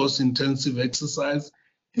resource-intensive exercise,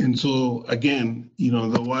 and so again,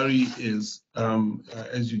 the worry is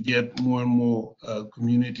as you get more and more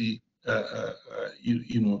community,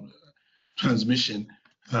 transmission,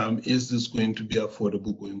 is this going to be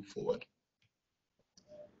affordable going forward?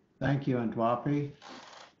 Thank you, Ndwapi.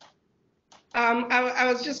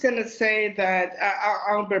 I was just going to say that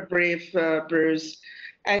I'll be brief, Bruce,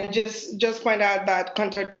 and just point out that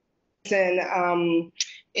contact tracing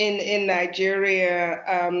in Nigeria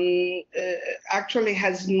actually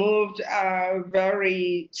has moved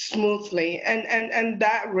very smoothly, and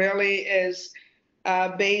that really is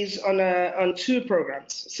based on two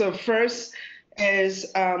programs. So first is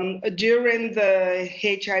during the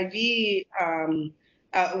HIV,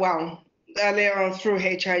 earlier on through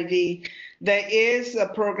HIV, there is a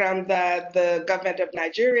program that the government of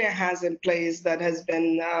Nigeria has in place that has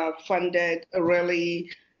been funded really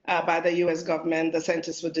by the US government, the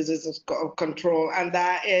Centers for Disease Control, and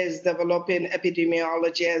that is developing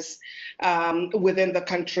epidemiologists within the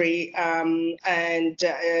country and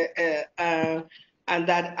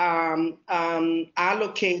that are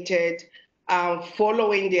allocated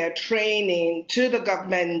following their training to the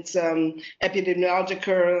government's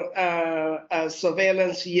epidemiological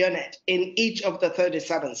surveillance unit in each of the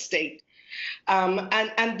 37 states.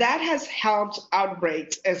 And that has helped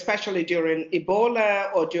outbreaks, especially during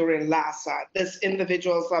Ebola or during Lassa. These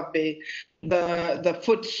individuals have been the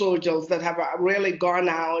foot soldiers that have really gone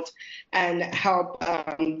out and helped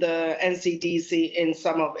the NCDC in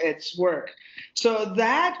some of its work. So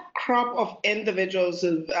that crop of individuals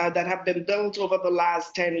that have been built over the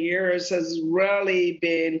last 10 years has really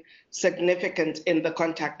been significant in the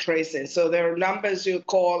contact tracing. So there are numbers you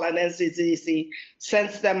call and NCDC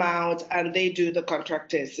sends them out and they do the contact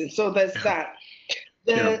tracing. So there's that.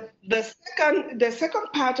 The second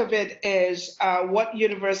part of it is what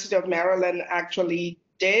University of Maryland actually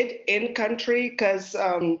did in country, because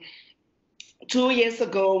 2 years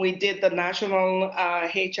ago, we did the National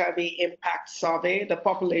HIV Impact Survey, the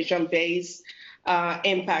population-based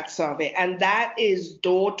impact survey, and that is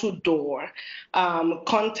door-to-door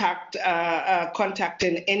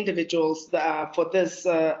contacting individuals for this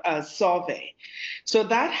survey. So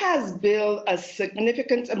that has built a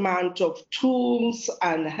significant amount of tools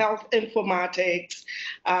and health informatics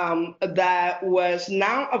that was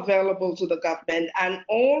now available to the government, and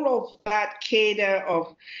all of that cater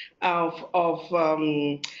of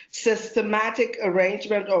systematic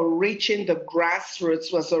arrangement or reaching the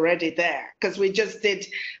grassroots was already there, because we just did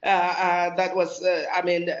that was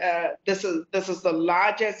this is the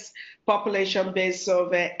largest population-based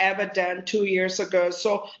survey ever done 2 years ago.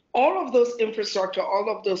 So all of those infrastructure, all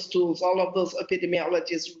of those tools, all of those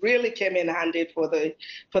epidemiologists really came in handy for the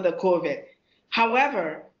COVID.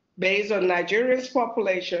 However, based on Nigeria's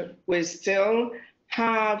population, we still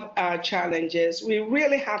have challenges. We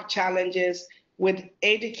really have challenges with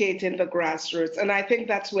educating the grassroots. And I think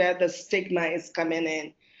that's where the stigma is coming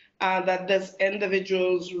in, that these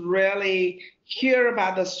individuals really hear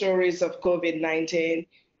about the stories of COVID-19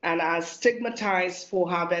 and are stigmatized for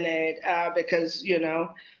having it because, you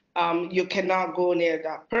cannot go near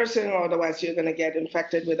that person, or otherwise you're going to get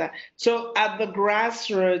infected with that. So at the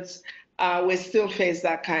grassroots, we still face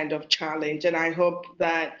that kind of challenge. And I hope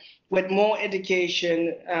that with more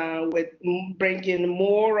education, with bringing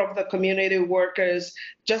more of the community workers,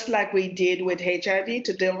 just like we did with HIV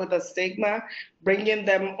to deal with the stigma, bringing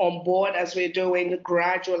them on board as we're doing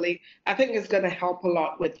gradually, I think it's going to help a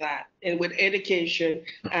lot with that, and with education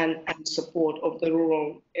and support of the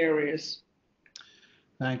rural areas.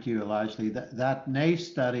 Thank you, Elijah. That NACE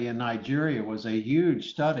study in Nigeria was a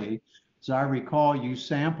huge study. As I recall, you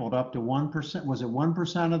sampled up to 1%. Was it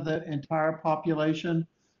 1% of the entire population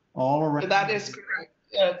all around? That is correct.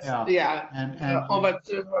 Yeah. And over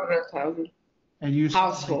 200,000 and you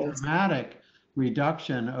households. Saw a dramatic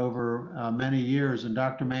reduction over many years. And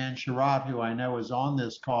Dr. Man Sharad, who I know is on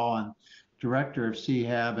this call and director of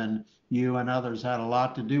CIHEB, and you and others had a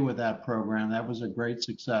lot to do with that program. That was a great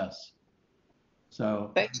success.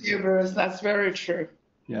 So thank you, Bruce. That's very true.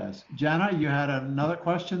 Yes. Jenna, you had another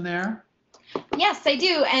question there? Yes, I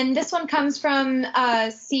do. And this one comes from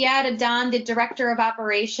Siad Adan, the Director of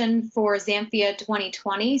Operation for Zamfia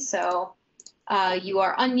 2020. So you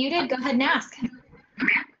are unmuted. Go ahead and ask.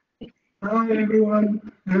 Hi,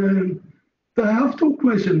 everyone. I have two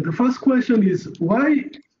questions. The first question is, why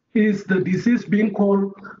is the disease being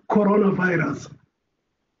called coronavirus?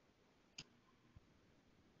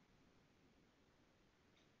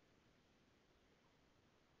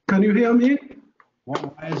 Can you hear me?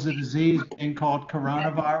 Why is the disease being called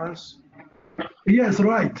coronavirus? Yes,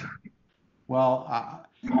 right. Well,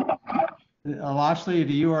 Lashley,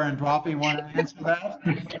 do you or Andropi want to answer that?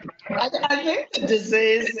 I think the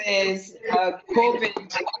disease is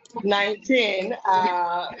COVID-19,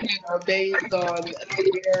 based on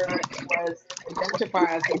where it was identified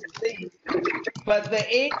as a disease. But the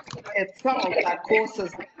agent itself that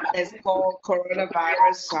causes it is called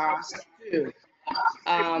coronavirus SARS-2.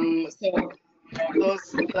 So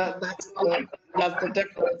that's the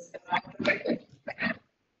difference.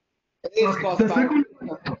 It is caused by.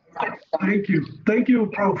 Thank you,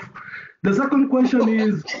 Prof. The second question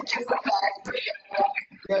is.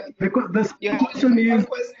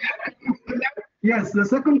 Yes, the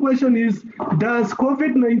second question is, does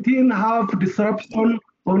COVID-19 have disruption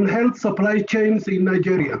on health supply chains in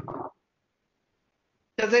Nigeria?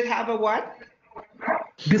 Does Does it have a what?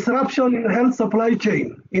 Disruption in health supply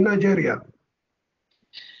chain in Nigeria.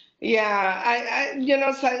 Yeah,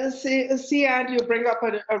 Siad, you bring up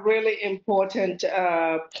a really important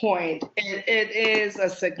point. It is a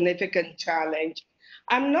significant challenge.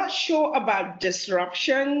 I'm not sure about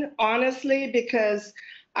disruption, honestly, because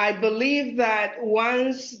I believe that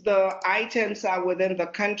once the items are within the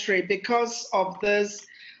country, because of this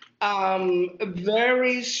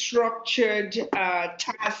very structured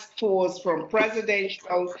task force from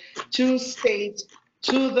presidential to state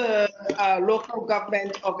to the local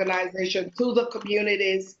government organization to the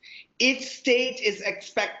communities, each state is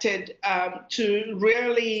expected to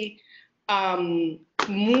really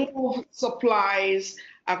move supplies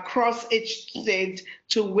across each state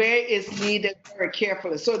to where it's needed very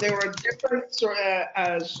carefully. So there are different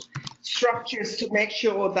structures to make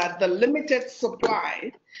sure that the limited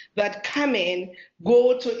supply that come in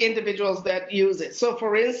go to individuals that use it. So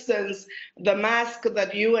for instance, the mask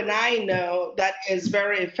that you and I know that is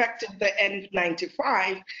very effective, the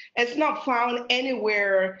N95, it's not found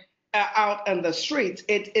anywhere out on the streets.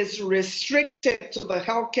 It is restricted to the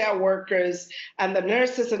healthcare workers and the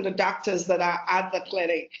nurses and the doctors that are at the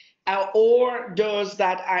clinic or those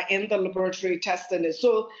that are in the laboratory testing it.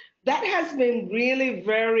 So that has been really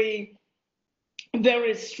very,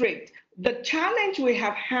 very strict. The challenge we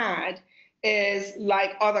have had is,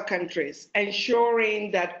 like other countries,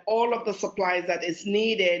 ensuring that all of the supplies that is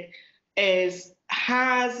needed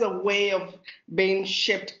has a way of being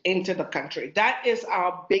shipped into the country. That is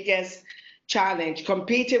our biggest challenge,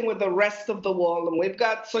 competing with the rest of the world. And we've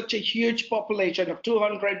got such a huge population of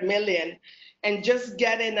 200 million and just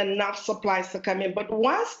getting enough supplies to come in. But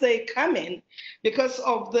once they come in, because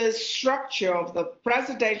of the structure of the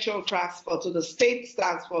presidential transfer to the state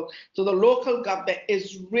transfer to the local government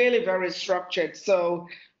is really very structured. So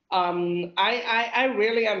I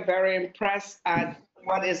really am very impressed at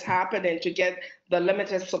what is happening to get the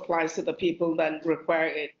limited supplies to the people that require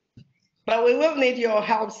it. But we will need your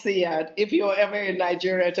help, Siad, if you're ever in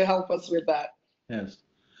Nigeria, to help us with that. Yes.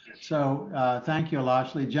 So thank you,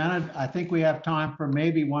 Alashli. Janet, I think we have time for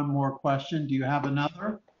maybe one more question. Do you have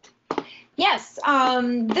another? Yes,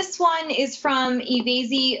 this one is from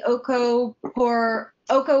Ivezi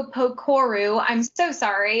Okopokoru. I'm so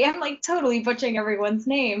sorry. I'm like totally butchering everyone's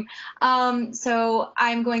name. So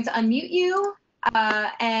I'm going to unmute you.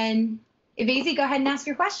 And Ivezi, go ahead and ask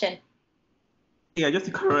your question. Yeah, just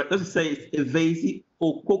to correct, let's say it's Ivezi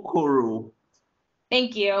Okopokoru.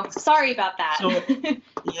 Thank you. Sorry about that. So,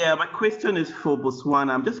 yeah, my question is for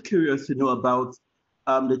Botswana. I'm just curious to know about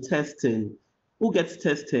the testing. Who gets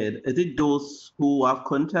tested? Is it those who have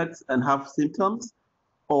contacts and have symptoms,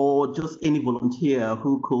 or just any volunteer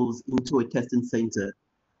who goes into a testing center?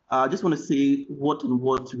 I just want to see what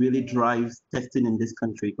really drives testing in this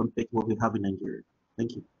country compared to what we have in Nigeria.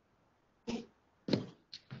 Thank you.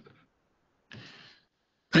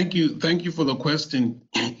 Thank you for the question,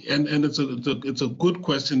 and it's a good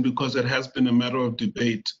question because it has been a matter of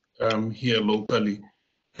debate here locally,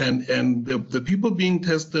 and the people being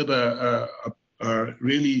tested are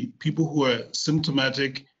really people who are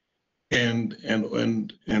symptomatic and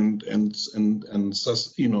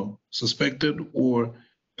suspected or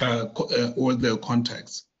their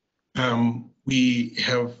contacts.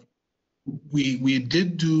 We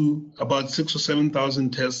did do about 6,000 or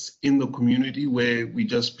 7,000 tests in the community where we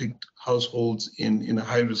just picked households in a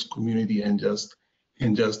high-risk community and just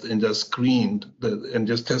screened and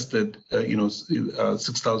just tested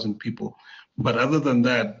 6,000 people. But other than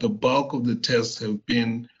that, the bulk of the tests have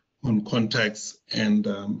been on contacts and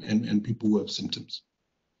people who have symptoms.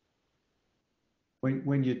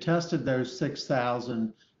 When you tested those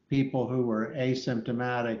 6,000 people who were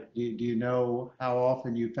asymptomatic, do you know how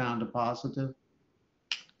often you found a positive?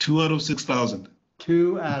 2 out of 6,000.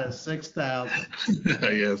 2 out of 6,000.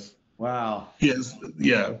 Yes. Wow. Yes.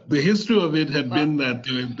 Yeah. The history of it had been that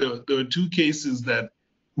there were 2 cases that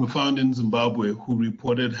were found in Zimbabwe who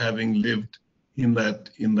reported having lived in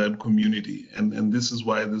that community, and this is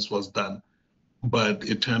why this was done. But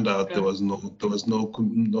it turned out there was no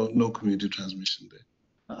community transmission there.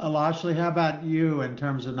 Alashli, how about you in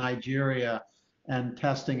terms of Nigeria and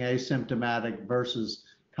testing asymptomatic versus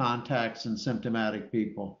contacts and symptomatic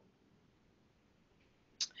people?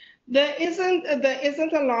 There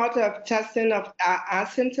isn't a lot of testing of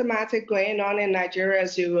asymptomatic going on in Nigeria,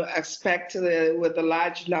 as you expect with the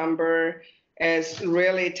large number. Is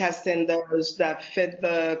really testing those that fit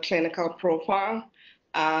the clinical profile.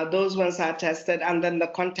 Those ones are tested, and then the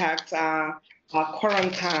contacts are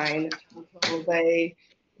quarantined. So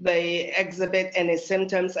they exhibit any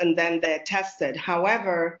symptoms, and then they're tested.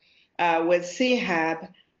 However, with CIHEB,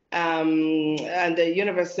 and the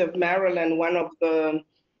University of Maryland, one of the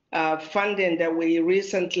funding that we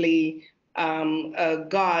recently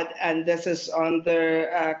got, and this is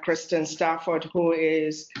under Kristen Stafford, who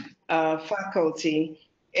is faculty,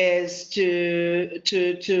 is to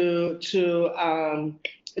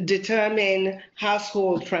determine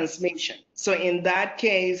household transmission. So in that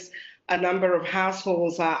case, a number of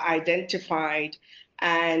households are identified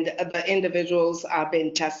and the individuals are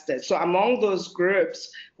being tested. So among those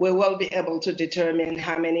groups, we will be able to determine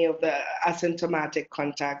how many of the asymptomatic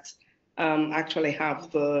contacts actually have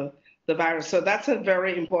the virus. So that's a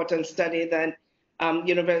very important study that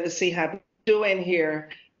University CIHEB doing here,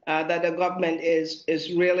 that the government is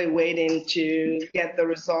really waiting to get the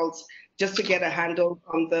results, just to get a handle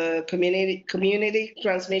on the community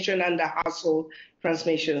transmission and the household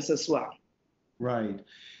transmissions as well. Right.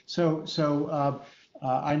 So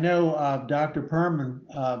I know Dr. Perman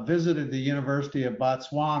visited the University of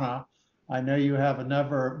Botswana. I know you have a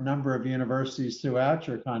number of universities throughout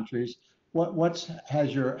your countries.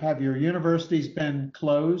 Have your universities been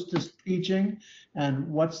closed to teaching, and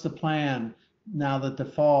what's the plan now that the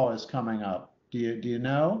fall is coming up? Do you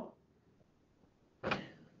know?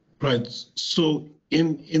 Right. So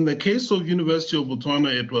in the case of University of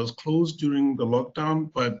Botswana, it was closed during the lockdown,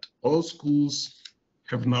 but all schools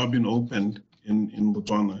have now been opened in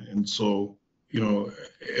Botswana, and so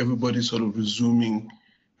everybody's sort of resuming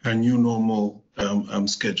a new normal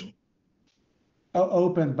schedule.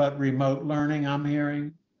 Open but remote learning, I'm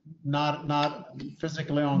hearing, not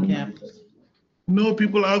physically on campus. No,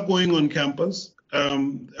 people are going on campus.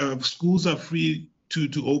 Schools are free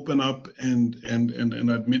to open up and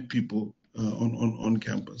admit people on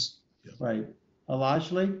campus. Yeah. Right.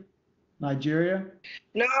 Alajli, Nigeria?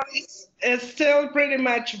 No, it's still pretty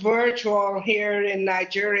much virtual here in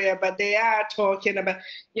Nigeria, but they are talking about,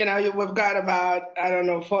 we've got about,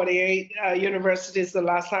 48 universities the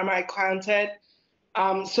last time I counted.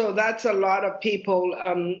 So that's a lot of people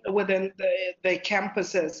within the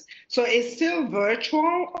campuses. So it's still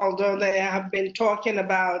virtual, although they have been talking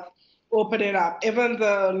about opening up. Even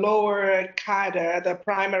the lower cadre, the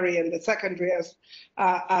primary and the secondary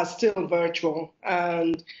are still virtual.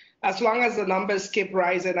 And as long as the numbers keep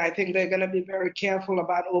rising, I think they're going to be very careful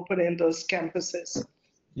about opening those campuses.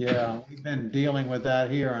 Yeah, we've been dealing with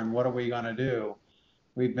that here, and what are we going to do?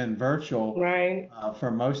 We've been virtual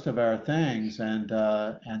for most of our things, and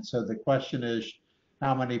so the question is,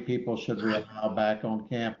 how many people should we allow back on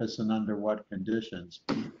campus and under what conditions?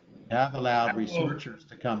 We have allowed researchers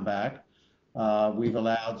to come back. We've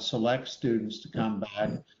allowed select students to come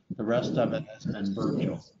back. The rest of it has been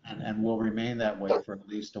virtual, and will remain that way for at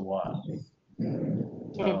least a while.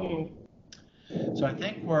 So I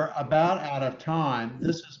think we're about out of time.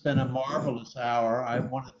 This has been a marvelous hour. I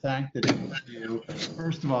want to thank the two of you.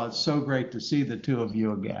 First of all, it's so great to see the two of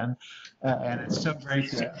you again. And it's so great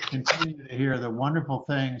to continue to hear the wonderful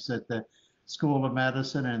things that the School of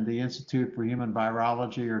Medicine and the Institute for Human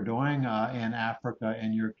Virology are doing in Africa,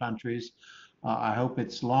 in your countries. I hope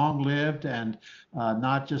it's long-lived and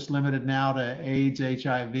not just limited now to AIDS,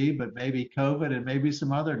 HIV, but maybe COVID and maybe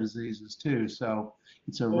some other diseases too. So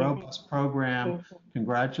it's a robust program.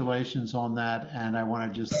 Congratulations on that. And I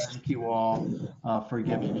want to just thank you all for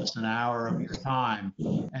giving us an hour of your time.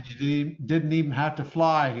 And you didn't even have to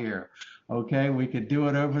fly here. Okay, we could do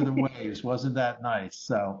it over the waves. Wasn't that nice?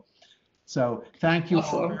 So thank you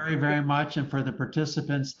all very, very much. And for the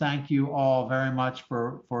participants, thank you all very much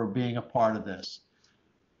for being a part of this.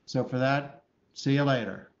 So for that, see you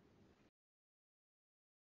later.